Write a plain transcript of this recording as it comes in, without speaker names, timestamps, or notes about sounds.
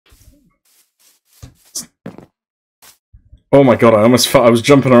Oh my god, I almost felt I was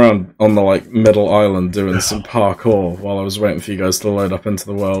jumping around on the like middle island doing some parkour while I was waiting for you guys to load up into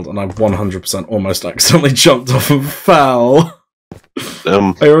the world, and I 100% almost accidentally jumped off and fell.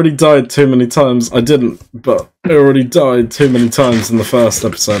 I already died too many times. I didn't, but I already died too many times in the first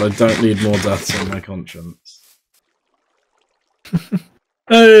episode. I don't need more deaths on my conscience.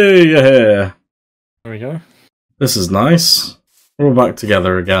 Hey, you're here. There we go. This is nice. We're all back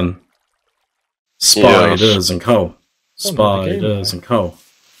together again. Spiders and coal. Spiders and coal.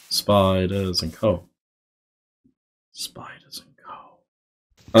 Spiders and coal. Spiders and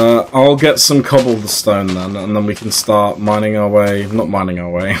coal. I'll get some cobblestone then, and then we can start mining our way. Not mining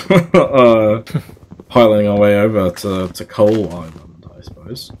our way. Piling our way over to Coal Island, I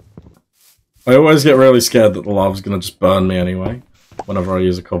suppose. I always get really scared that the lava's gonna just burn me anyway, whenever I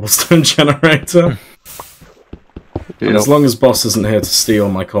use a cobblestone generator. And as long as boss isn't here to steal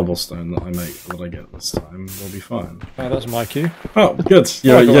my cobblestone that I get this time, we'll be fine. Oh, that's my cue. Oh, good.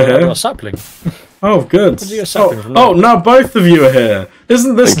 You're I here. got a sapling. Oh, good. Where did you get a sapling from? Oh, now both of you are here.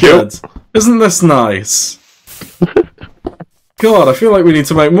 Isn't this good? Isn't this nice? God, I feel like we need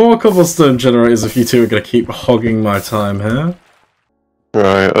to make more cobblestone generators if you two are going to keep hogging my time here.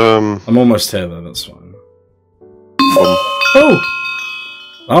 Right, I'm almost here though, that's fine. Oh!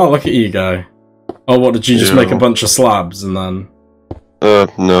 Oh, look at you go. Oh, what, did you just make a bunch of slabs and then...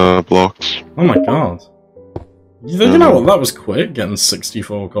 no, blocks. Oh my god. You know what, that was quick, getting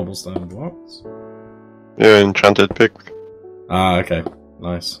 64 cobblestone blocks. Yeah, enchanted pick. Ah, okay.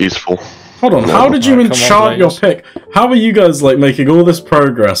 Nice. Useful. Hold on, how did you enchant your pick? How are you guys, like, making all this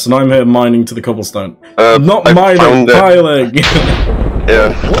progress and I'm here mining to the cobblestone? Not mining, piling!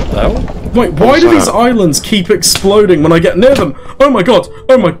 Yeah. What the hell? Wait, why do these islands keep exploding when I get near them? Oh my god!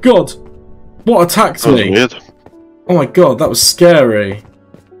 Oh my god! What attacked me? Weird. Oh my god, that was scary.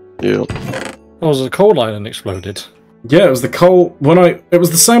 Yeah. Oh, was the coal island exploded? Yeah, it was the coal... It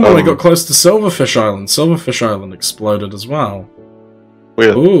was the same when I got close to Silverfish Island. Silverfish Island exploded as well.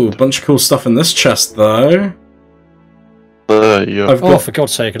 Weird. Ooh, bunch of cool stuff in this chest, though. Yeah. Oh, for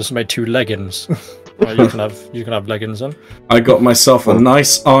God's sake, I just made 2 leggings. Right, you can have leggings then. I got myself a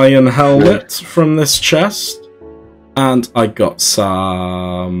nice iron helmet from this chest. And I got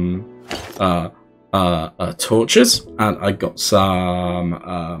some... torches, and I got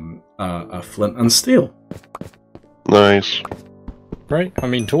some flint and steel. Nice. Right, I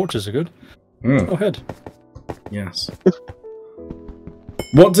mean torches are good. Go ahead. Yes.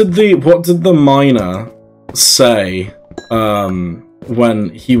 What did the miner say when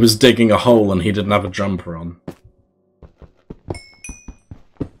he was digging a hole and he didn't have a jumper on?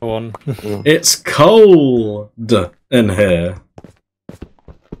 Go on. It's cold in here.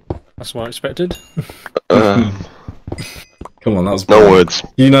 That's what I expected. Come on, that was no brilliant. words.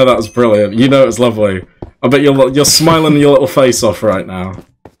 You know that was brilliant. You know it was lovely. I bet you're smiling your little face off right now.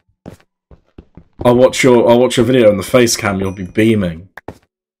 I'll watch your video in the face cam. You'll be beaming.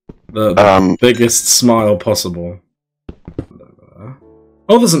 The biggest smile possible.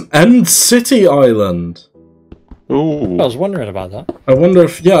 Oh, there's an End City Island. Ooh. I was wondering about that. I wonder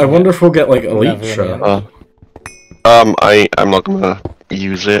if we'll get like Elytra. I'm not gonna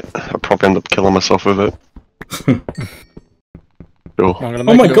use it. I'll probably end up killing myself with it. Sure.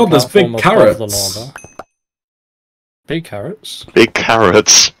 Oh my god, there's big carrots. Big carrots? Big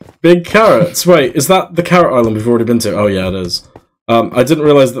carrots. Big carrots. Wait, is that the carrot island we've already been to? Oh yeah, it is. I didn't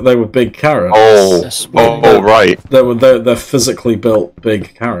realise that they were big carrots. Oh, right. They're physically built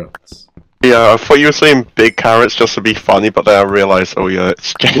big carrots. Yeah, I thought you were saying big carrots just to be funny, but then I realised, oh yeah,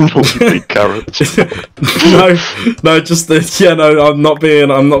 it's generally big carrots. no, just this. Yeah, no, I'm not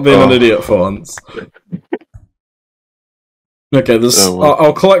being an idiot for once. Okay,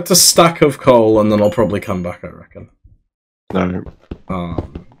 I'll collect a stack of coal and then I'll probably come back, I reckon. No.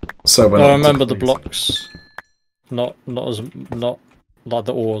 So when I remember the blocks. Not like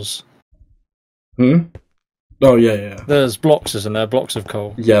the ores. Hmm? Oh yeah. There's blocks, isn't there? Blocks of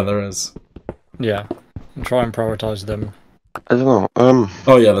coal. Yeah, there is. Yeah. And try and prioritise them. I don't know.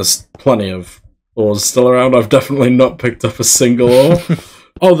 Oh yeah, there's plenty of ores still around. I've definitely not picked up a single ore.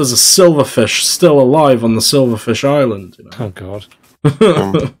 Oh, there's a silverfish still alive on the Silverfish Island. You know? Oh god.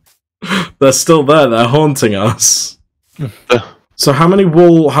 They're still there. They're haunting us. So how many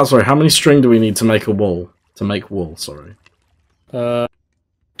how many string do we need to make a wool? To make wool, sorry.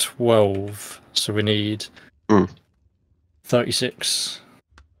 12. So we need 36.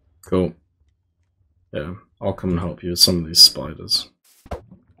 Cool. Yeah, I'll come and help you with some of these spiders.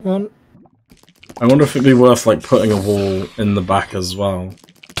 One. I wonder if it'd be worth like putting a wall in the back as well.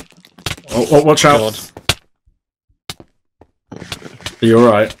 Oh, watch out! God. Are you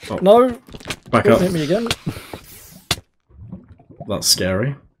alright? Oh. No! Back Don't up. hit me again. That's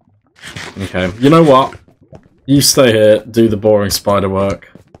scary. Okay, you know what? You stay here, do the boring spider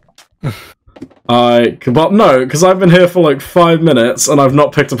work. But no, because I've been here for like 5 minutes and I've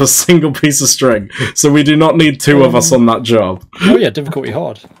not picked up a single piece of string, so we do not need 2 of us on that job. Oh yeah, difficulty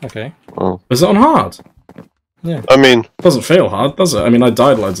hard. Okay. Oh. Is it on hard? Yeah. I mean... Doesn't feel hard, does it? I mean, I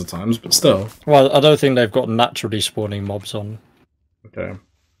died loads of times, but still. Well, I don't think they've got naturally spawning mobs on. Okay.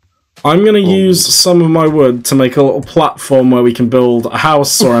 I'm going to use some of my wood to make a little platform where we can build a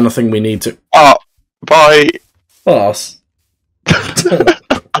house or anything we need to. Bye! Us.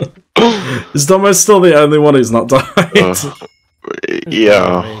 Is Domo still the only one who's not died?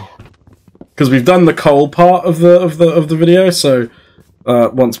 Yeah. Because we've done the coal part of the video, so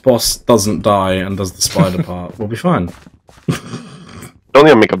once boss doesn't die and does the spider part, we'll be fine. Don't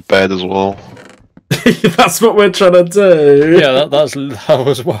need to make a bed as well. That's what we're trying to do. Yeah, that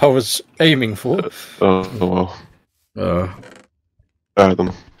was what I was aiming for. Oh well.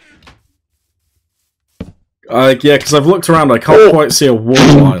 Them. Yeah, because I've looked around, I can't quite see a water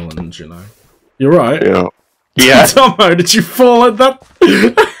island, you know. You're right. Yeah. Yeah. Tomo, did you fall at that?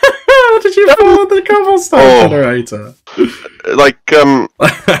 Did you fall at the cobblestone generator? Like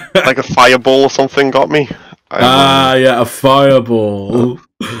a fireball or something got me. Yeah, a fireball.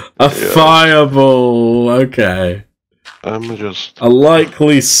 A fireball. Okay. I'm just a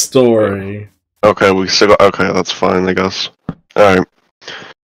likely story. Okay, we still got. Okay, that's fine, I guess. All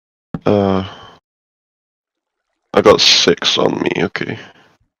right. I got 6 on me. Okay.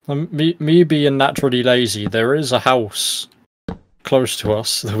 Me being naturally lazy, there is a house close to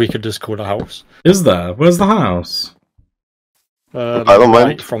us that we could just call a house. Is there? Where's the house? I don't mind.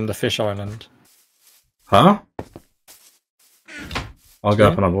 Right from the fish island. Huh? I'll go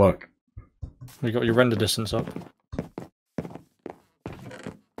up and have a look. You got your render distance up.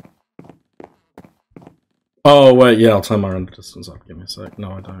 Oh wait, yeah, I'll turn my render distance up. Give me a sec.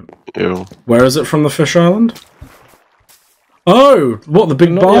 No, I don't. Ew. Where is it from the fish island? Oh, what, the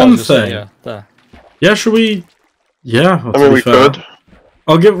big barn thing? Yeah, there. Yeah, should we? Yeah. I mean, we could.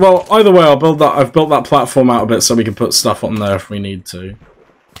 I'll give. Well, either way, I'll build that. I've built that platform out a bit so we can put stuff on there if we need to.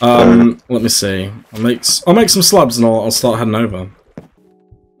 Let me see. I'll make some slabs and I'll start heading over.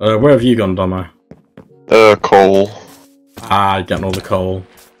 Where have you gone, Domo? Coal. Getting all the coal.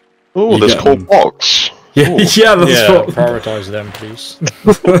 Oh, there's coal blocks. Yeah, yeah, that's what. Prioritize them, please.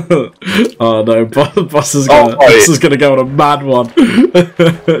 Oh no, boss is gonna go on a mad one.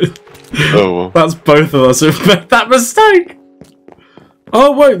 Oh, that's both of us who've made that mistake.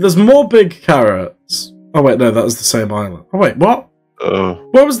 Oh wait, there's more big carrots. Oh wait, no, that was the same island. Oh wait, what?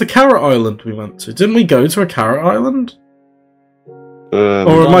 Where was the carrot island we went to? Didn't we go to a carrot island?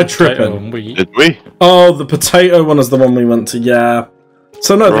 Or am I tripping? Did we? Oh, the potato one is the one we went to. Yeah.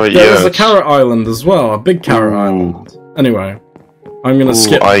 So no, there was a carrot island as well, a big carrot island. Anyway, I'm gonna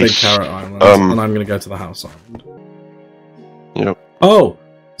skip the big carrot island and I'm gonna go to the house island. Yep. Oh,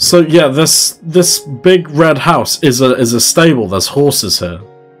 so yeah, this big red house is a stable. There's horses here.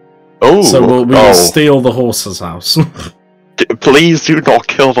 Oh. So we'll steal the horse's house. Please do not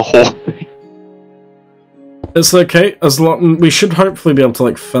kill the horse. It's okay as long we should hopefully be able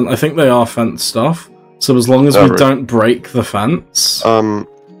to fence. I think they are fenced off. So as long as we don't break the fence.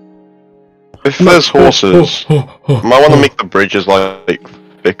 If there's horses, might want to make the bridges like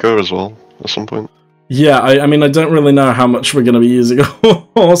thicker as well at some point. Yeah, I mean I don't really know how much we're going to be using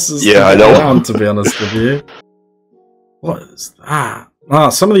horses. Yeah, I know. Around, to be honest with you. What is that?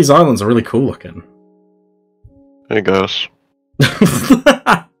 Some of these islands are really cool looking. There you goes.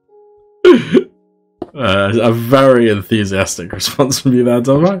 A very enthusiastic response from you there,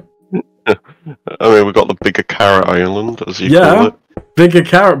 Domo. I mean, we got the bigger carrot island, as you call it. Big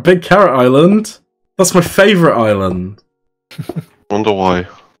carrot island. That's my favourite island. Wonder why.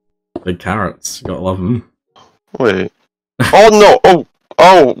 Big carrots, you gotta love them. Wait. Oh no!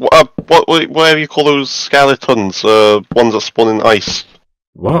 What do you call those skeletons? Ones that spawn in ice.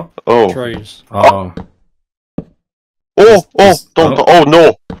 What? Oh. Trees. Oh. Oh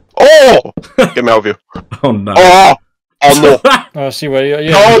no! Oh! Get me out of here. Oh no. Oh! Oh no! I see where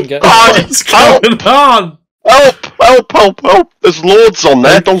you Oh, can get. What's going on? Help! There's loads on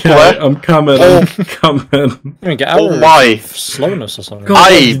there, don't go there. I'm coming, I'm coming. You can get out my. of slowness or something. God,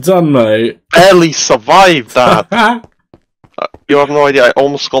 what have you done, mate? Barely survived that. You have no idea, I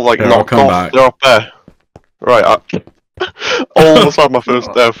almost got knocked off. Back. They're up there. Right, I almost had my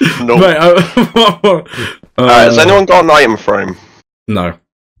first death. No. Mate, has anyone got an item frame? No.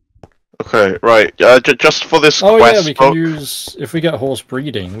 Okay, right. Just for this quest. Yeah, we can use if we get horse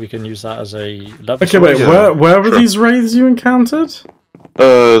breeding, we can use that as a level. Okay, wait. Where were these wraiths you encountered?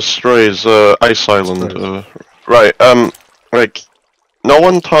 Strays. Ice Island. Right. Right. no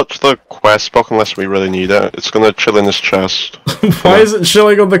one touch the quest book unless we really need it. It's gonna chill in this chest. Why is it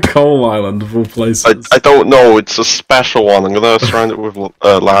chilling on the coal island of all places? I don't know. It's a special one. I'm gonna surround it with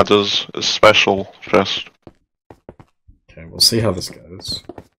ladders. It's a special chest. Okay, we'll see how this goes.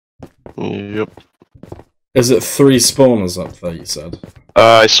 Yep. Is it 3 spawners up there, you said?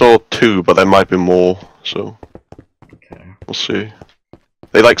 I saw 2, but there might be more, so... Okay. We'll see.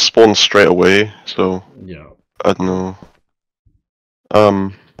 They, like, spawn straight away, so... Yeah. I don't know.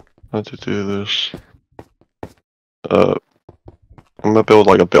 How to do this... I'm gonna build,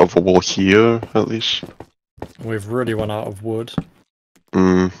 like, a bit of a wall here, at least. We've really run out of wood.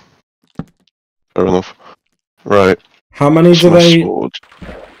 Fair enough. Right. How many do they... Sword.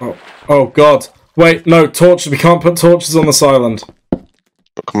 Oh god. Wait, no, torches. We can't put torches on this island.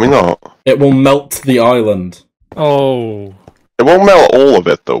 Can we not? It will melt the island. Oh. It won't melt all of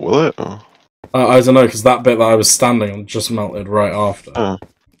it, though, will it? I don't know, because that bit that I was standing on just melted right after.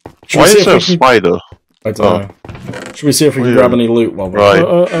 Why is there a spider? I don't know. Should we see if we can grab any loot while we're...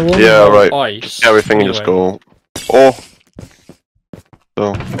 Right. Yeah, right. Ice. Everything Anyway. just go. Oh.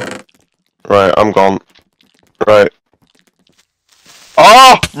 So. Right, I'm gone. Right.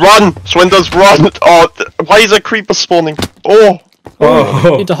 Ah! Run! Swindas, run! Oh, why is a creeper spawning? Oh!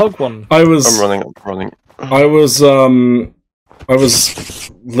 Oh, Need to hug one. I'm running. I was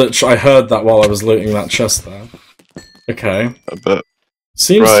literally, I heard that while I was looting that chest there. Okay. A bit.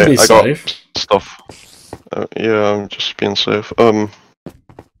 Seems to be I safe. got stuff. Yeah, I'm just being safe. And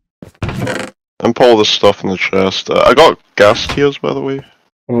pull the stuff in the chest. I got gas tears, by the way.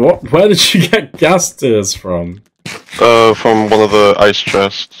 What? Where did you get gas tears from? From one of the ice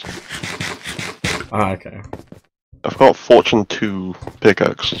chests. Ah, okay. I've got Fortune 2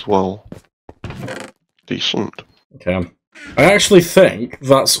 pickaxe as well. Decent. Okay. I actually think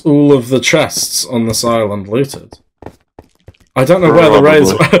that's all of the chests on this island looted. I don't know where the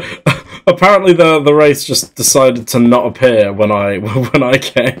race... Apparently the race just decided to not appear when I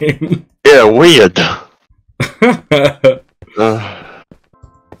came. Yeah, weird.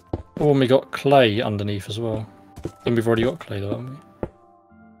 Oh, and we got clay underneath as well. And we've already got clay though, haven't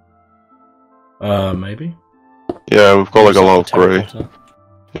we? Maybe? Yeah, we've got like a lot of grey. Teleporter.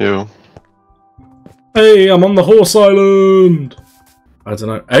 Yeah. Hey, I'm on the horse island! I don't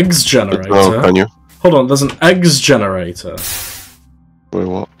know. Eggs generator? Oh, can you? Hold on, there's an eggs generator. Wait,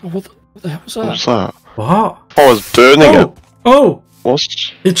 what? Oh, what the hell was that? What's that? What? Oh, I was burning it. Oh!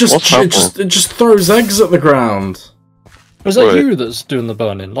 What's It just throws eggs at the ground. Was that Wait. you that's doing the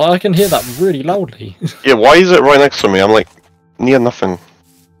burning? Like, I can hear that really loudly. Yeah, why is it right next to me? I'm like, near nothing.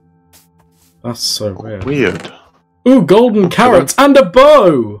 That's so weird. Weird. Ooh, golden carrots and a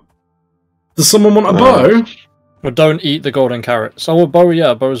bow! Does someone want a bow? Well, don't eat the golden carrots. Oh, a bow,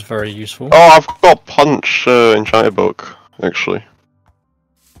 yeah, a bow's very useful. Oh, I've got punch enchanted book, actually.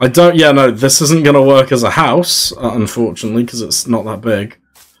 I don't... Yeah, no, this isn't going to work as a house, unfortunately, because it's not that big.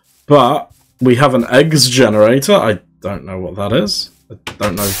 But we have an eggs generator. I don't know what that is. I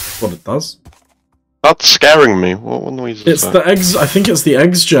don't know what it does. That's scaring me. What noise is It's that? the eggs... I think it's the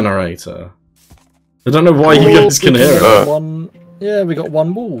eggs generator. I don't know why you guys can hear it. Yeah, we got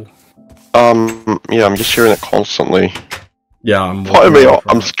one wall. Yeah, I'm just hearing it constantly. Yeah, I'm Putting me walking away off.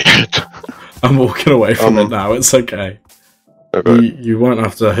 from I'm it. scared. I'm walking away from it now. It's okay. Okay. You won't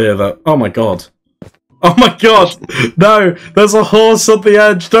have to hear that. Oh my god. Oh my god! No! There's a horse at the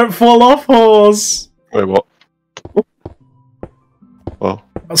edge! Don't fall off, horse! Wait, what? Well,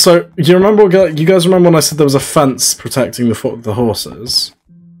 So, you guys remember when I said there was a fence protecting the horses?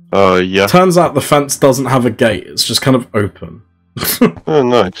 yeah. Turns out the fence doesn't have a gate, it's just kind of open. Oh,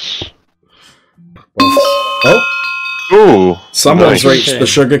 nice. Oh! Ooh. Someone's nice. reached the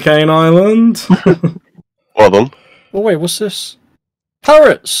sugarcane island! Well done. Oh wait, what's this?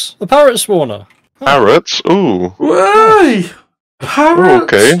 Parrots! The parrot spawner! Parrots? Ooh. Way! Parrots!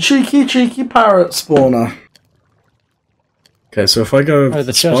 Okay. Cheeky parrot spawner. Okay, so if I go Oh,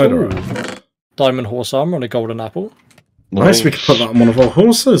 the chest. spider Ooh. around... Diamond horse armor and a golden apple. Nice, we could put that on one of our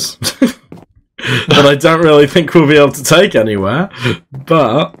horses. But I don't really think we'll be able to take anywhere.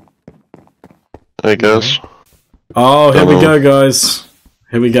 But... I guess. Oh, here we go, guys.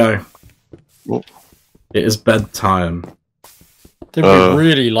 Here we go. What? It is bedtime. Did we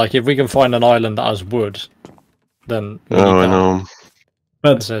really, like, if we can find an island that has wood, then we need Oh, I that. know.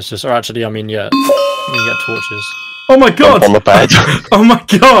 Bed. So it's just, or actually, I mean, yeah, we can get torches. Oh my god! On the bed. Oh my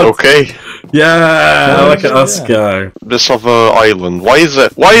god! Okay. Yeah, look at Yeah. us go. This other island. Why is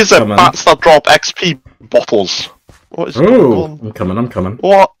it Come on. bats that drop XP bottles? What is going Ooh, on? I'm coming.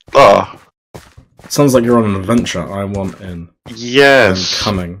 What the? Sounds like you're on an adventure. I want in. I'm Yes.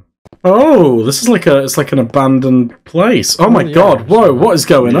 coming. Oh, this is like it's like an abandoned place. Oh my yeah. god! Whoa, what is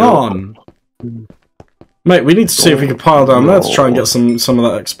going on? Mate, we need to see if we can pile down there to try and get some of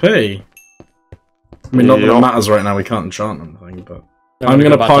that XP. I mean, not that it matters right now. We can't enchant anything, but I'm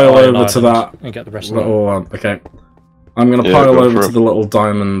gonna pile over to that and get the rest little. Okay, I'm gonna pile over to the little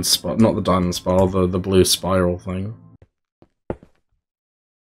diamond spot, not the diamond spiral, the blue spiral thing.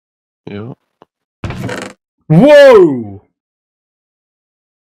 Yeah. Whoa!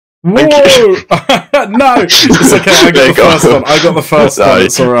 Whoa! No! It's okay, I got the first one. I got the first one,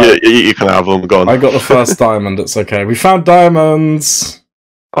 it's alright. You can have them, go on. I got the first diamond, it's okay. We found diamonds!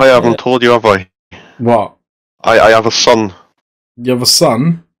 I haven't told you, have I? What? I have a son. You have a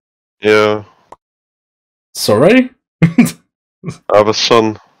son? Yeah. Sorry? I have a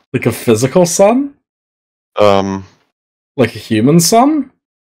son. Like a physical son? Like a human son?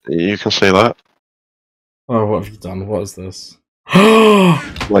 You can say that. Oh, what have you done? What is this?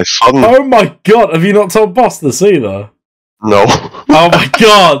 My son. Oh my god, have you not told Boss this either? No. Oh my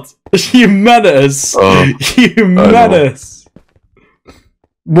god! You menace! You menace!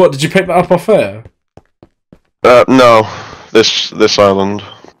 What, did you pick that up off here? No. This island.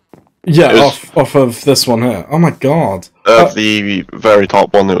 Yeah, off of this one here. Oh my god. The very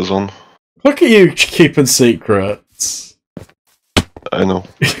top one it was on. Look at you keeping secrets. I know.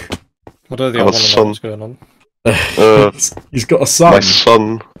 I don't think I want to know what's going on. He's got a son. My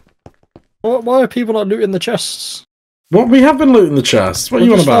son. Why are people not looting the chests? What? We have been looting the chests. What are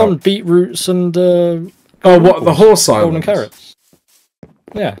you on about? Found beetroots and oh, what, the horse island? Golden carrots.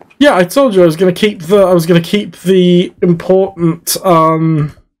 Yeah. Yeah, I told you I was gonna keep the important I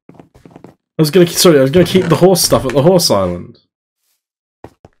was gonna keep the horse stuff at the horse island.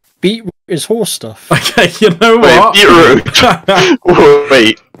 Beetroot is horse stuff. Okay, you know what? Beetroot.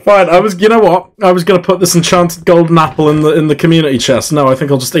 Wait. Fine, you know what? I was gonna put this enchanted golden apple in the community chest. No, I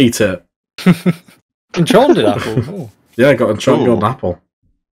think I'll just eat it. Enchanted apple? Oh. Yeah, I got enchanted golden apple.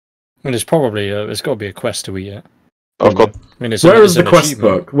 I mean, it's probably, it's got to be a quest to eat it. I've got... I mean, where is the quest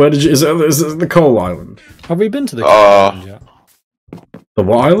book? Where did you... Is it the coal island? Have we been to the island yet? The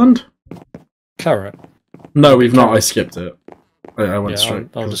what island? Carrot. No, we've not. I skipped it. I went straight.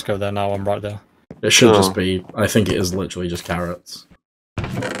 I'll just go there now. I'm right there. It should just be... I think it is literally just carrots.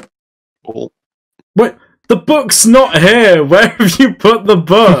 Cool. Wait, the book's not here! Where have you put the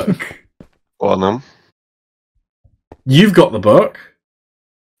book? On them. You've got the book.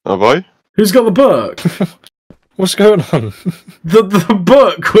 Have I? Who's got the book? What's going on? The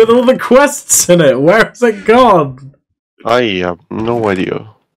book with all the quests in it. Where has it gone? I have no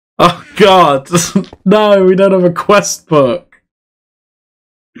idea. Oh god. No, we don't have a quest book.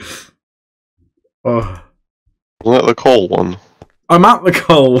 Oh. Isn't it the coal one? I'm at the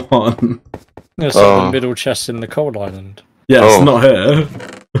coal one. There's the middle chest in the coal island. Yeah, it's not here.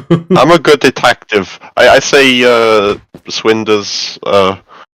 I'm a good detective. I say Swindas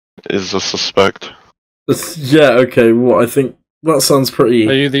is a suspect. Yeah, okay, well, I think that sounds pretty...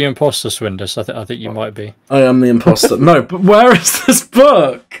 Are you the imposter, Swindas? I think you might be. I am the imposter. No, but where is this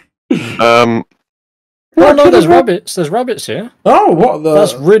book? Oh no, there's rabbits. There's rabbits here. Oh, what the...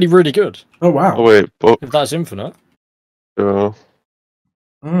 That's really, really good. Oh, wow. Oh, wait, book. If that's infinite. Yeah.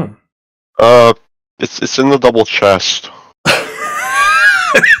 Mm. It's in the double chest.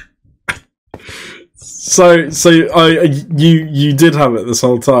 So you did have it this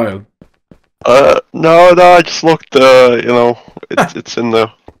whole time? No, I just looked, it's in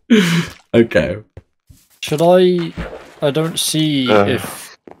there. Okay. Should I don't see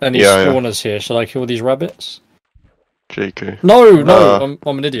if any spawners here. Should I kill these rabbits? JK. No,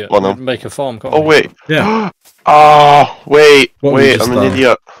 I'm an idiot. Well, no. Make a farm, can't Oh, I? wait. Yeah. Wait, What I'm an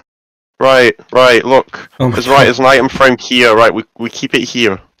idiot. Right, look. There's an item frame here, right, we keep it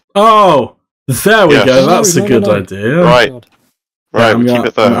here. Oh! There we go, that's a good No. idea. Right. Yeah, We keep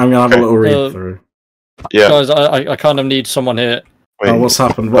it there. I'm gonna have a little read through. Yeah. Guys, I kind of need someone here Wait. Oh, what's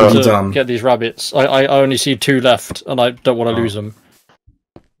happened? What have you to done? get these rabbits. I only see 2 left, and I don't want to lose them.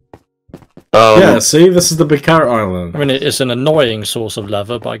 Yeah, see, this is the big carrot island. I mean, it's an annoying source of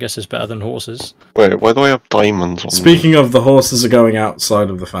leather, but I guess it's better than horses. Wait, why do I have diamonds on Speaking of, the horses are going outside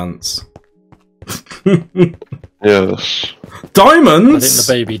of the fence. Yes. Diamonds? I think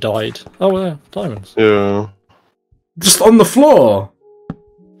the baby died. Oh, yeah, diamonds. Yeah. Just on the floor?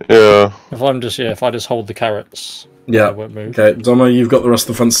 Yeah. If I just hold the carrots, Yeah. I won't move. Okay, Domo, you've got the rest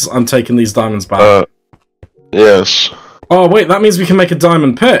of the fences. I'm taking these diamonds back. Yes. Oh, wait, that means we can make a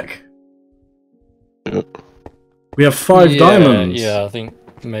diamond pick. Yeah. We have 5 diamonds. Yeah, I think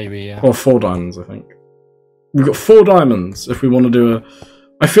maybe, yeah. Or 4 diamonds, I think. We've got 4 diamonds if we want to do a...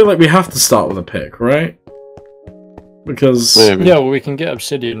 I feel like we have to start with a pick, right? Because Maybe. Yeah, well, we can get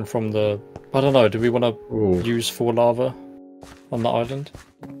obsidian from the. I don't know. Do we want to Ooh. use 4 lava on the island?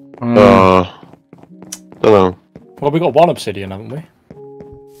 Don't know. Well, we got 1 obsidian, haven't we?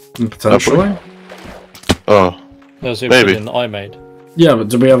 Potentially. Oh, There's the Maybe. obsidian that I made. Yeah, but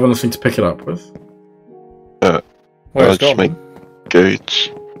do we have anything to pick it up with? Where's just gone? make gates.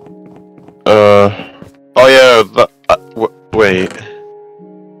 Oh yeah. Wait.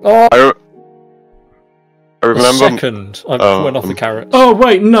 Oh, I remember. second. I Oh, went off the carrot. Oh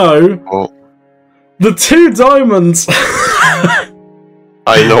wait, no. Oh, The 2 diamonds. I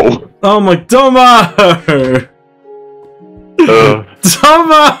know. Oh my Domo!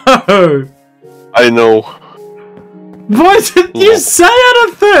 Domo! I know. Why didn't you say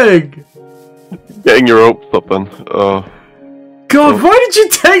anything? Getting your hopes up then. God, why did you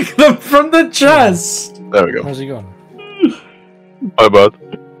take them from the chest? There we go. How's he gone? My bad.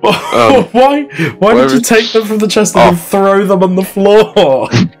 Why did you take them from the chest and then throw them on the floor?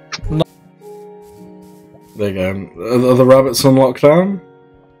 No. There you go. Are the rabbits on lockdown?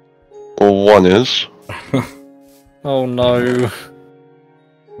 Well, one is. Oh no.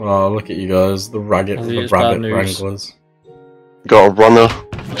 Oh, look at you guys, the I think it's bad rabbit news. wranglers. Got a runner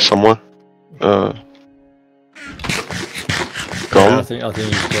somewhere. Yeah, Gone. I think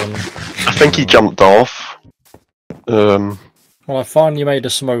he's gone. I think he jumped off. Well, I finally made a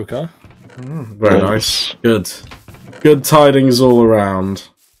smoker. Very nice. Good. Good tidings all around.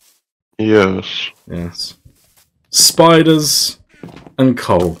 Yes. Yes. Spiders and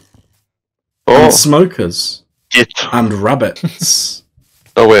coal. Oh, And smokers. git. And rabbits.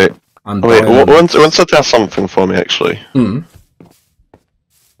 Oh wait. And Oh wait. diamonds. Wants to test something for me actually. Hmm.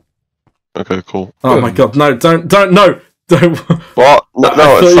 Okay, cool. Oh my god, no, don't, no! Don't. What? No, I no,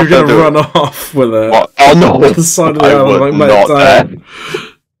 thought it's you were not going to do it. run off with it. What? Oh no! On the side of the I island, would like, not mate,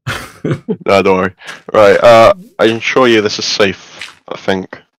 don't. No, don't worry. Right, I can show you this is safe, I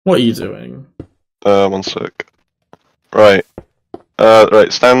think. What are you doing? 1 sec. Right.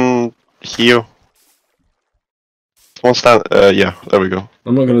 Right, stand here. Someone stand, yeah, there we go.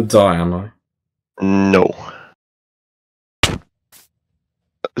 I'm not going to die, am I? No.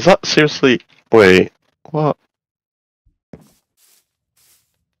 Is that seriously... Wait, what?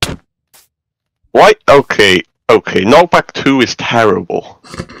 Why? Okay, knockback 2 is terrible.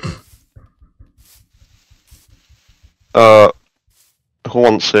 Who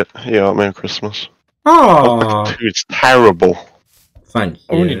wants it? Yeah, Merry Christmas. Oh, Knockback 2 is terrible. thank you.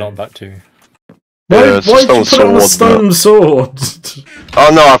 Only not back to. Why, Yeah, it's a why did you stone put it on a sword, stone sword? Oh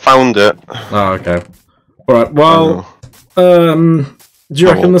no, I found it. Oh, okay. Alright, well, do you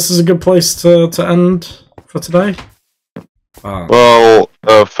Oh, reckon well. this is a good place to end for today? Ah. Well,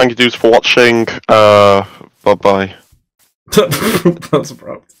 thank you dudes for watching. Bye-bye. That's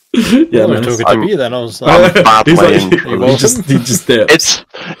abrupt. Yeah, Yeah, I was nice. talking I'm- to me then. I was I'm like, bad He's my like, intro. he just did.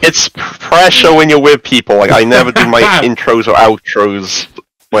 It's pressure when you're with people. Like I never do my intros or outros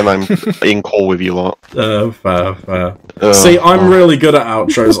when I'm in call with you lot. Fair. See, I'm really good at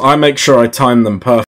outros. I make sure I time them perfectly.